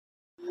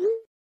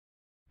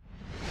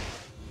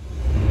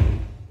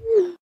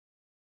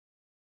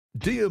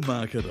Dear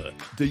marketer,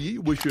 do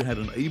you wish you had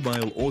an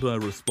email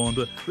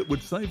autoresponder that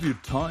would save you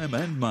time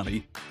and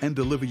money and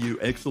deliver you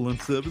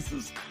excellent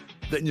services?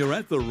 Then you're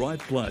at the right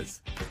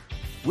place.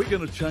 We're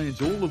going to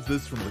change all of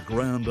this from the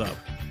ground up.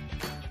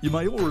 You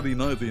may already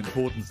know the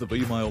importance of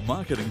email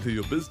marketing to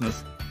your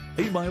business.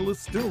 Email is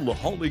still the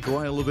holy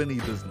grail of any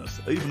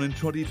business. Even in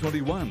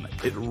 2021,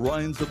 it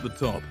reigns at the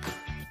top.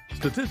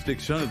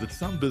 Statistics show that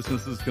some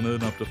businesses can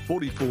earn up to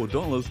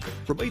 $44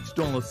 from each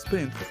dollar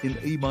spent in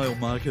email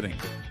marketing.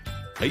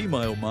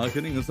 Email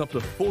marketing is up to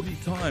 40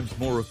 times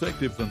more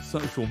effective than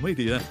social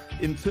media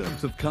in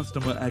terms of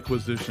customer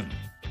acquisition.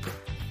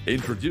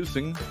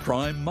 Introducing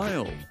Prime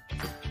Mail.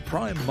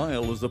 Prime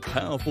Mail is a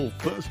powerful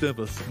first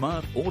ever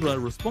smart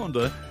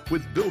autoresponder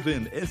with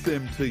built-in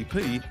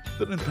SMTP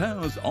that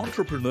empowers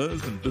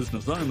entrepreneurs and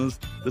business owners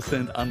to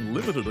send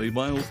unlimited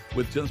emails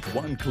with just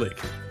one click.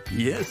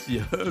 Yes,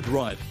 you heard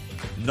right.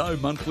 No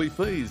monthly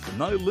fees,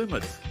 no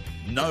limits,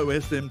 no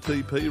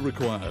SMTP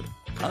required.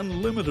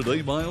 Unlimited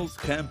emails,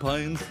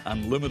 campaigns,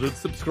 unlimited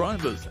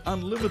subscribers,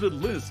 unlimited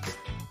lists,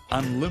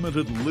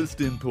 unlimited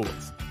list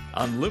imports,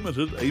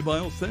 unlimited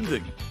email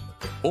sending.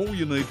 All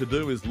you need to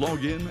do is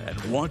log in and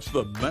watch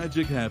the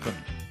magic happen.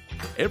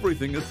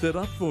 Everything is set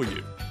up for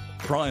you.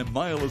 Prime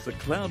Mail is a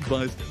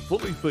cloud-based,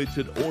 fully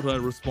featured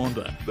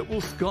autoresponder that will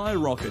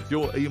skyrocket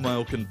your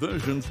email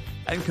conversions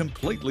and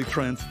completely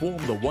transform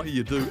the way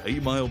you do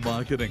email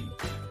marketing.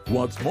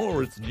 What's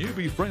more, it's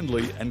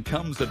newbie-friendly and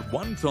comes at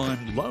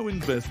one-time low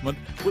investment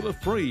with a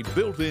free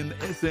built-in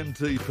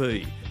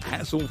SMTP,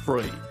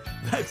 hassle-free.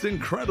 That's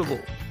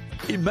incredible.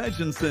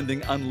 Imagine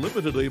sending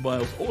unlimited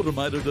emails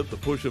automated at the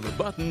push of a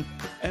button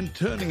and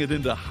turning it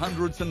into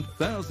hundreds and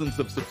thousands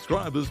of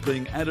subscribers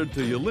being added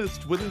to your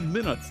list within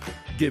minutes,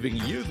 giving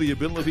you the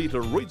ability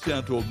to reach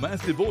out to a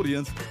massive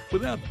audience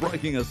without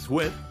breaking a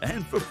sweat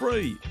and for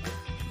free.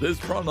 This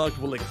product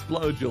will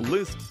explode your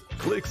lists,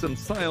 clicks and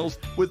sales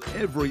with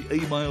every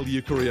email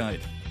you create.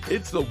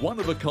 It's the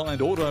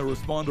one-of-a-kind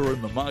autoresponder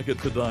in the market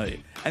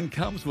today and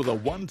comes with a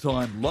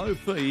one-time low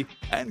fee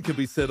and can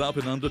be set up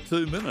in under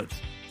 2 minutes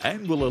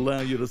and will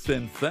allow you to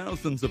send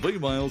thousands of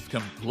emails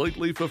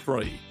completely for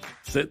free.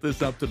 Set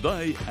this up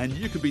today and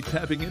you could be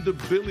tapping into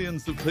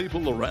billions of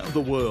people around the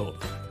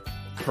world.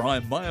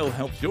 Prime Mail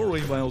helps your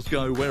emails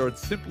go where it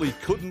simply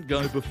couldn't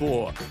go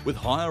before, with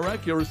higher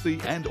accuracy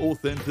and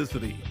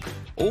authenticity.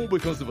 All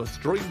because of a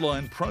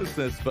streamlined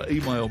process for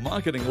email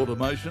marketing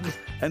automations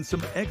and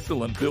some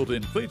excellent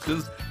built-in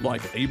features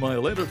like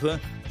Email Editor,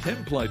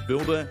 Template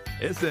Builder,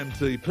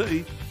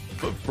 SMTP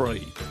for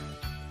free.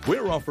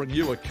 We're offering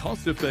you a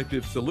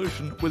cost-effective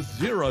solution with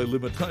zero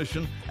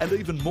limitation and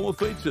even more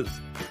features,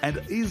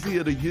 and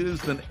easier to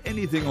use than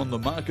anything on the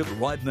market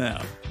right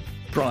now.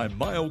 Prime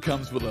Mail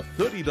comes with a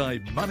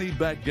 30-day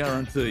money-back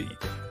guarantee.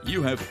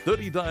 You have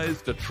 30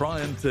 days to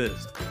try and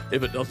test.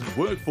 If it doesn't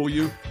work for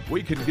you,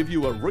 we can give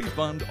you a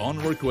refund on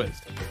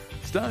request.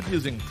 Start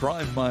using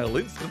Prime Mail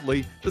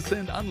instantly to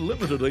send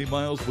unlimited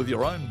emails with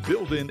your own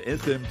built-in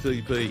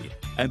SMTP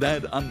and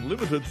add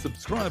unlimited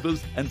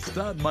subscribers and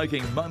start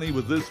making money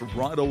with this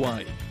right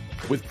away.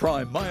 With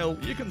Prime Mail,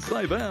 you can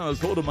save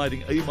hours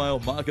automating email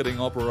marketing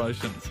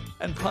operations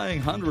and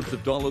paying hundreds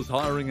of dollars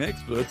hiring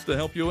experts to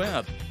help you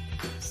out.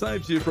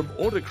 Saves you from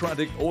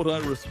autocratic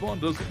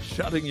autoresponders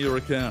shutting your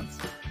accounts.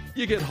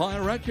 You get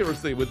higher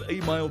accuracy with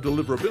email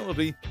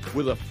deliverability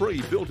with a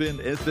free built-in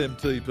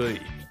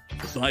SMTP.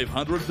 Save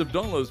hundreds of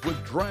dollars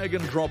with drag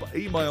and drop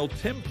email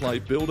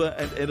template builder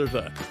and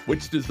editor,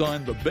 which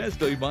design the best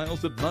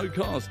emails at no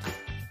cost.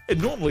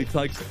 It normally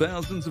takes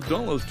thousands of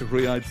dollars to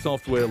create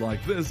software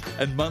like this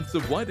and months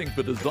of waiting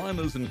for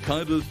designers and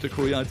coders to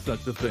create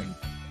such a thing.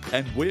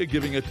 And we're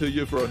giving it to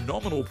you for a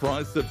nominal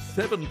price of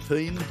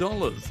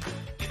 $17.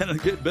 Can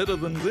it get better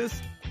than this?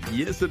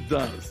 Yes, it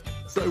does.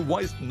 So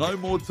waste no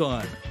more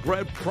time.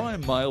 Grab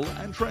Prime Mail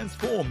and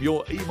transform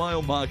your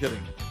email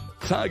marketing.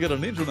 Target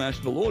an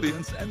international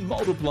audience and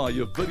multiply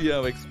your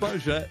video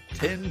exposure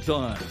 10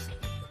 times.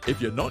 If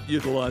you're not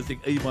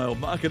utilizing email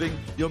marketing,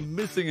 you're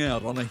missing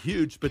out on a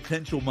huge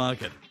potential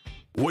market.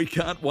 We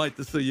can't wait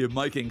to see you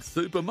making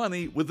super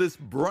money with this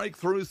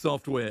breakthrough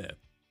software.